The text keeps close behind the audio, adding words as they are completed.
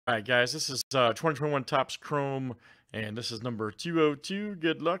Alright guys, this is 2021 Topps Chrome, and this is number 202.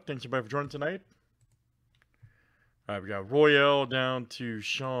 Good luck. Thanks everybody for joining tonight. Alright, we got Royale down to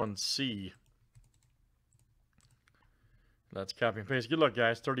Sean C. Let's copy and paste. Good luck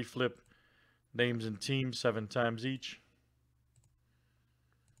guys. 30 flip names and teams 7 times each.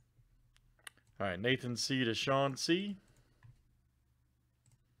 Alright, Nathan C to Sean C.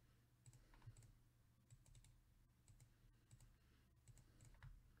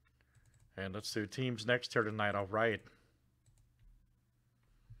 And let's do teams next here tonight. All right.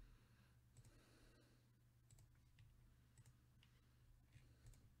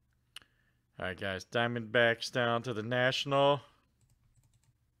 All right, guys. Diamondbacks down to the National.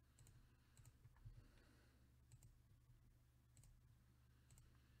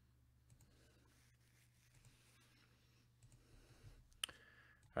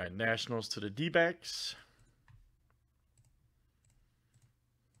 All right, Nationals to the D-backs.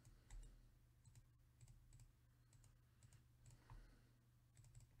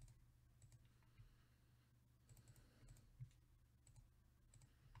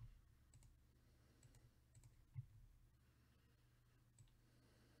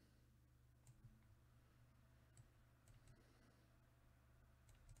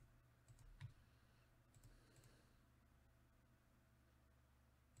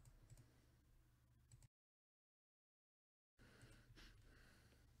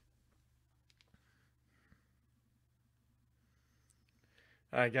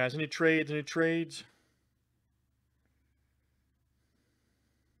 All right, guys. Any trades? Any trades?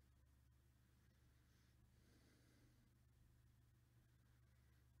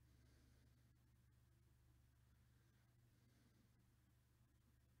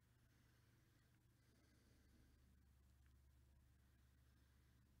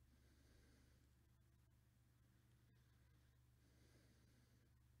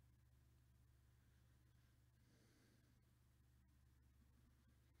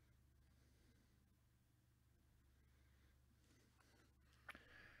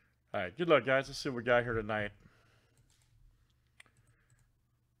 All right, good luck, guys. Let's see what we got here tonight.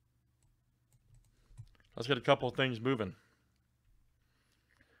 Let's get a couple of things moving.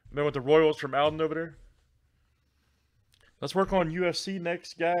 Then with the Royals from Alden over there. Let's work on UFC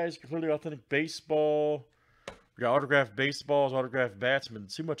next, guys. Completely authentic baseball. We got autographed baseballs, autographed batsmen.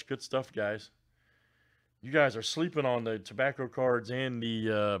 Too much good stuff, guys. You guys are sleeping on the tobacco cards and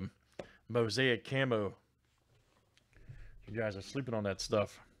the mosaic camo. You guys are sleeping on that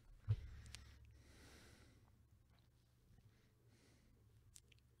stuff.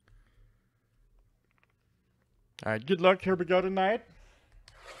 All right, good luck. Here we go tonight.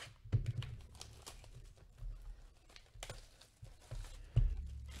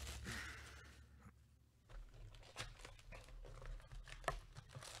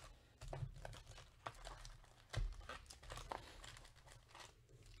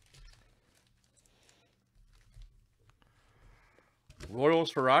 Royals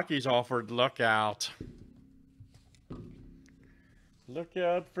for Rockies offered. Look out. Look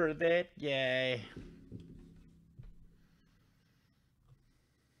out for that guy.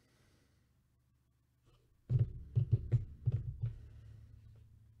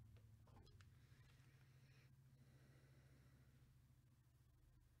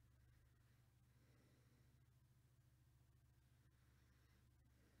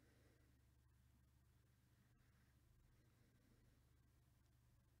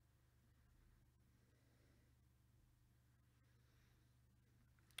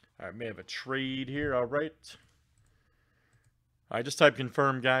 I may have a trade here. All right. I just type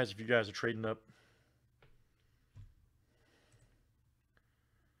confirm, guys, if you guys are trading up.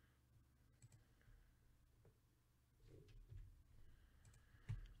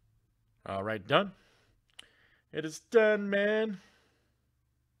 All right, done. It is done, man.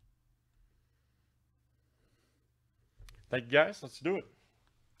 Thank you, guys. Let's do it.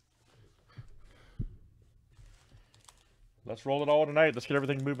 Let's roll it all tonight. Let's get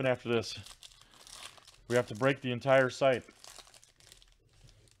everything moving after this. We have to break the entire site.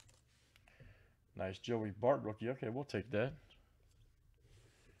 Nice Joey Bart rookie. Okay, we'll take that.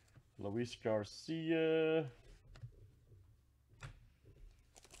 Luis Garcia.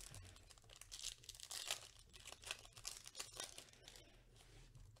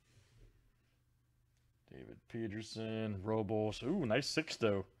 David Peterson. Robles. Ooh, nice 6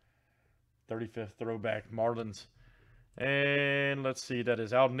 though. 35th throwback Marlins. And let's see, that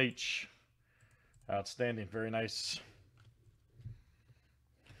is Alden H. Outstanding. Very nice.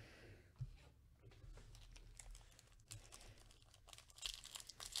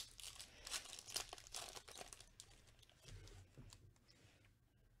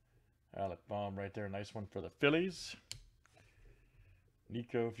 Alec Baum right there. Nice one for the Phillies.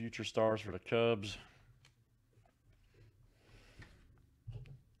 Nico, future stars for the Cubs.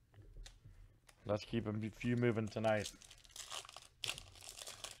 Let's keep a few moving tonight.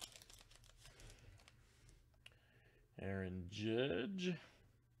 Aaron Judge.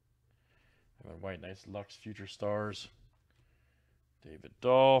 Evan White, nice Lux future stars. David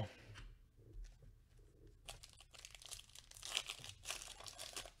Dahl.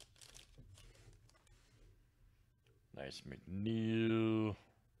 Nice McNeil.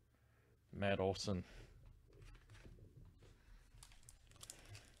 Matt Olson.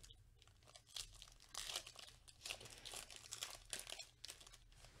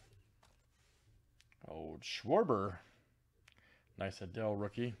 Old Schwarber. Nice Adele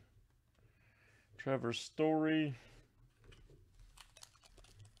rookie. Trevor Story.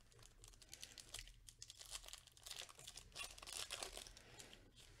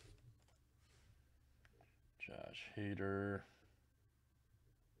 Josh Hader.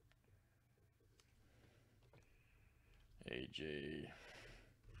 AJ.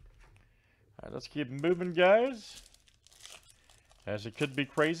 All right, let's keep moving, guys. As it could be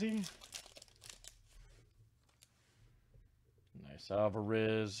crazy. Nice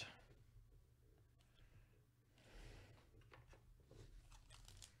Alvarez.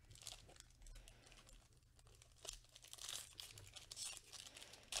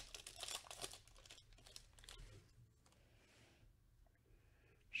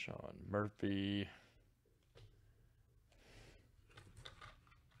 Sean Murphy.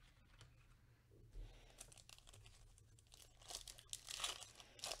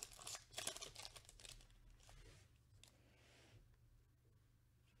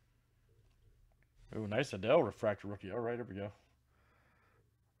 Ooh, nice Adele refractor rookie. All right, here we go.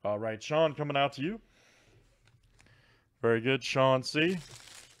 All right, Sean, coming out to you. Very good, Sean C.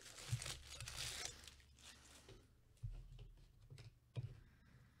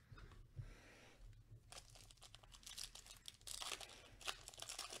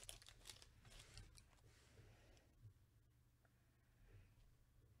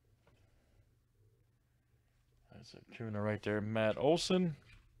 That's a Kuna right there. Matt Olson.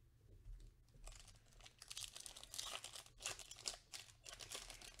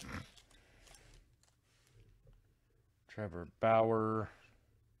 Trevor Bauer.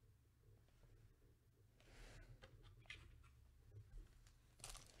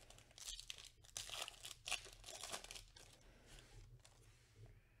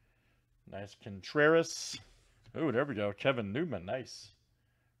 Nice Contreras. Oh, there we go. Kevin Newman. Nice.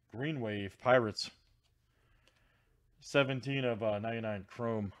 Green Wave Pirates. 17 of 99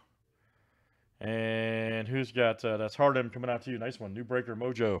 Chrome. And who's got, that's Hardem coming out to you. Nice one. New Breaker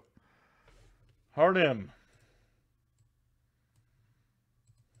Mojo. Hardem.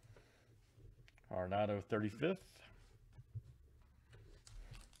 Arnado 35th.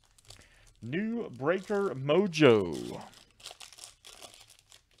 New Breaker Mojo.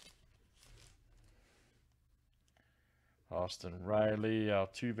 Austin Riley,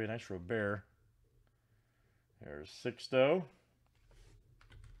 Altuve, nice Robert. There's Sixto.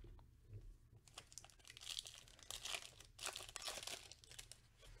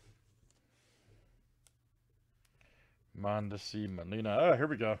 Mondesi Molina. Oh, here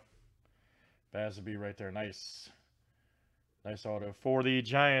we go. Basabe right there. Nice. Nice auto for the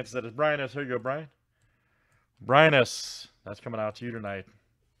Giants. That is Brian S. Here you go, Brian. Brian S. That's coming out to you tonight.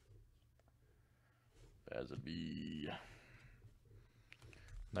 Basabe.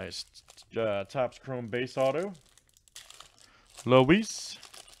 Nice Topps Chrome base auto. Luis.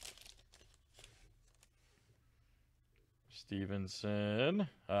 Stevenson.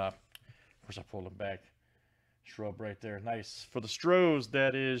 Of course, I pulled him back. Shrub right there. Nice. For the Stros,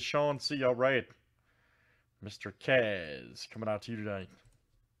 that is Sean C. All right. Mr. Kaz coming out to you tonight.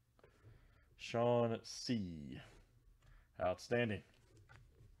 Sean C. Outstanding.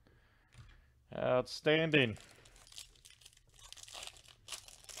 Outstanding.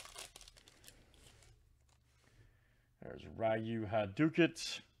 There's Ryu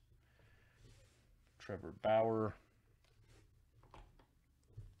Hadouket. Trevor Bauer.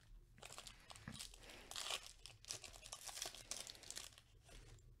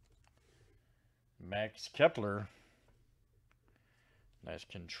 Max Kepler. Nice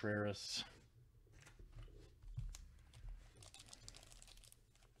Contreras.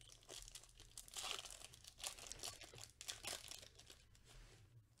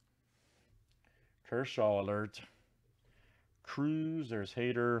 Kershaw alert. Cruz. There's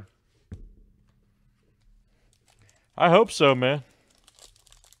Hader. I hope so, man.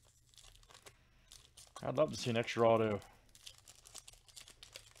 I'd love to see an extra auto.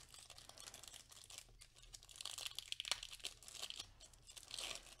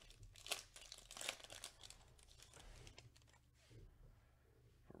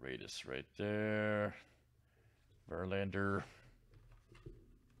 latest right there. Verlander.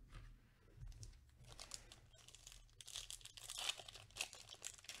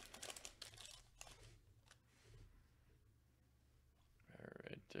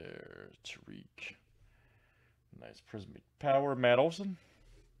 Right there. Tariq. Nice prismatic power. Matt Olson.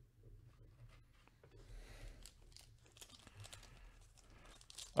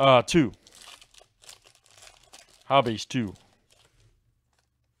 Two. Hobbies, 2.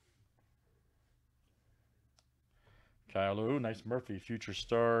 Kyle Lou, nice Murphy, Future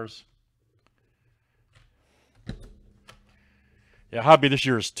Stars. Yeah, hobby this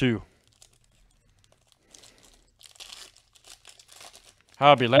year is 2.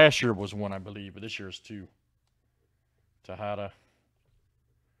 Hobby last year was 1, I believe, but this year is 2. Tejada.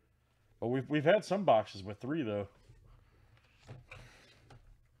 But we've had some boxes with 3 though.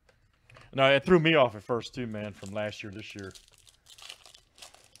 No, it threw me off at first too, man, from last year to this year.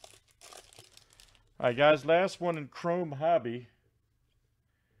 All right, guys, last one in Chrome Hobby.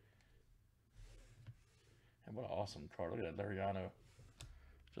 And what an awesome card. Look at that Lariano.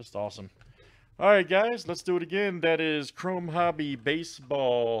 Just awesome. All right, guys, let's do it again. That is Chrome Hobby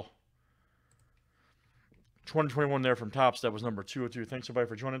Baseball 2021 there from Topps. That was number 202. Thanks, everybody,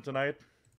 for joining tonight.